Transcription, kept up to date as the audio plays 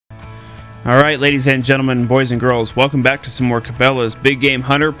Alright, ladies and gentlemen, boys and girls, welcome back to some more Cabela's Big Game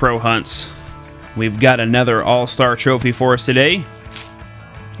Hunter Pro Hunts. We've got another all-star trophy for us today.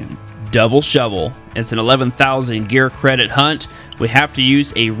 Double Shovel. It's an 11,000 gear credit hunt. We have to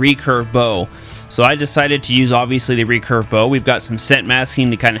use a recurve bow. So I decided to use, obviously, the recurve bow. We've got some scent masking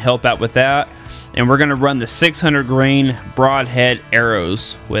to kind of help out with that. And we're going to run the 600 grain broadhead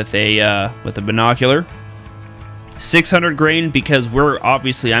arrows with a binocular. 600 grain because we're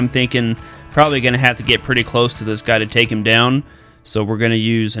obviously, I'm thinking, probably going to have to get pretty close to this guy to take him down. So we're going to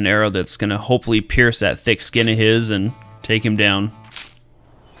use an arrow that's going to hopefully pierce that thick skin of his and take him down.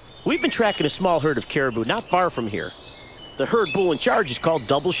 We've been tracking a small herd of caribou not far from here. The herd bull in charge is called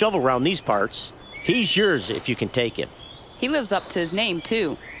Double Shovel around these parts. He's yours if you can take him. He lives up to his name,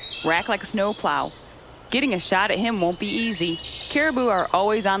 too. Rack like a snowplow. Getting a shot at him won't be easy. Caribou are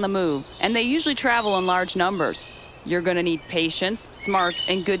always on the move, and they usually travel in large numbers. You're going to need patience, smarts,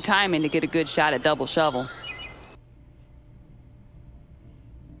 and good timing to get a good shot at Double Shovel.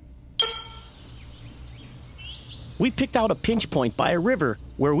 We've picked out a pinch point by a river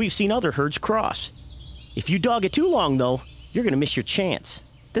where we've seen other herds cross. If you dog it too long, though, you're going to miss your chance.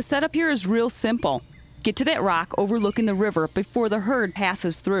 The setup here is real simple. Get to that rock overlooking the river before the herd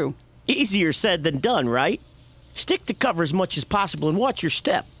passes through. Easier said than done, right? Stick to cover as much as possible and watch your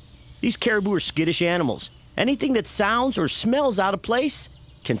step. These caribou are skittish animals. Anything that sounds or smells out of place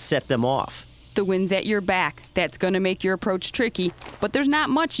can set them off. The wind's at your back. That's going to make your approach tricky, but there's not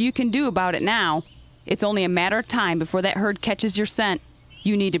much you can do about it now. It's only a matter of time before that herd catches your scent.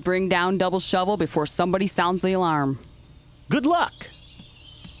 You need to bring down Double Shovel before somebody sounds the alarm. Good luck!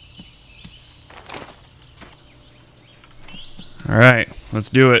 Alright, let's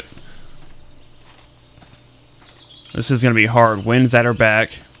do it. This is going to be hard. Wind's at our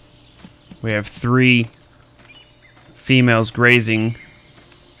back. We have 3 females grazing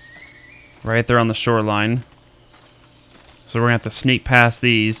right there on the shoreline. So we're going to have to sneak past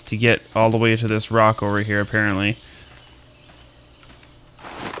these to get all the way to this rock over here, apparently.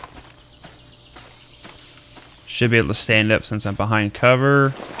 Should be able to stand up since I'm behind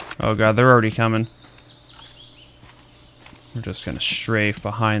cover. Oh god, they're already coming. We're just going to strafe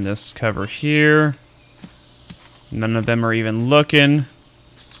behind this cover here. None of them are even looking.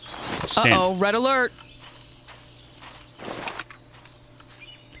 Uh-oh, red alert.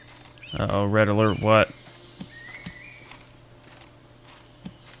 Uh-oh, red alert what?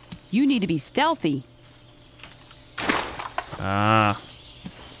 You need to be stealthy. Ah.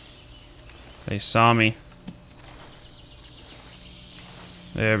 They saw me.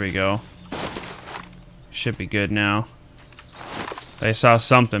 There we go. Should be good now. They saw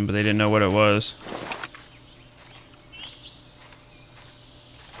something, but they didn't know what it was.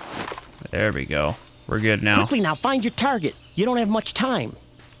 There we go. We're good now. Quickly now, find your target. You don't have much time.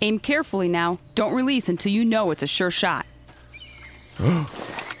 Aim carefully now. Don't release until you know it's a sure shot. Oh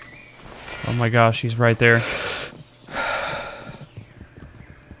my gosh, he's right there.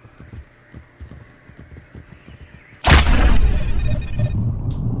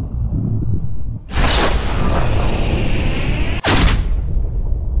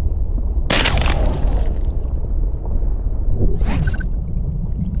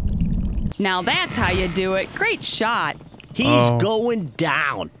 Now that's how you do it. Great shot. He's going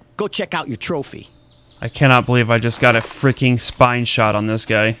down. Go check out your trophy. I cannot believe I just got a freaking spine shot on this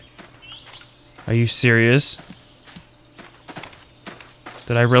guy. Are you serious?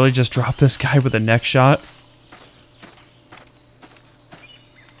 Did I really just drop this guy with a neck shot?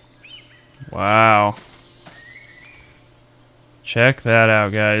 Wow. Check that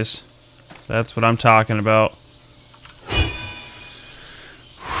out, guys. That's what I'm talking about.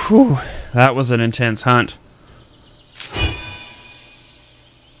 Whew. That was an intense hunt.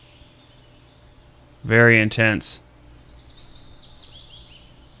 Very intense.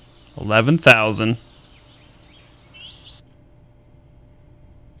 11,000.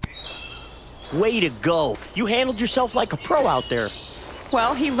 Way to go. You handled yourself like a pro out there.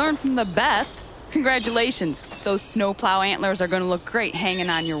 Well, he learned from the best. Congratulations. Those snowplow antlers are going to look great hanging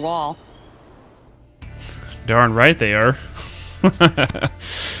on your wall. Darn right they are.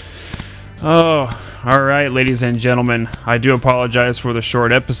 Oh, alright, ladies and gentlemen. I do apologize for the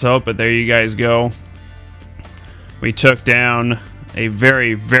short episode, but there you guys go. We took down a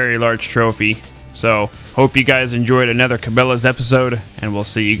very, very large trophy. So, hope you guys enjoyed another Cabela's episode, and we'll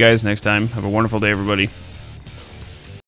see you guys next time. Have a wonderful day, everybody.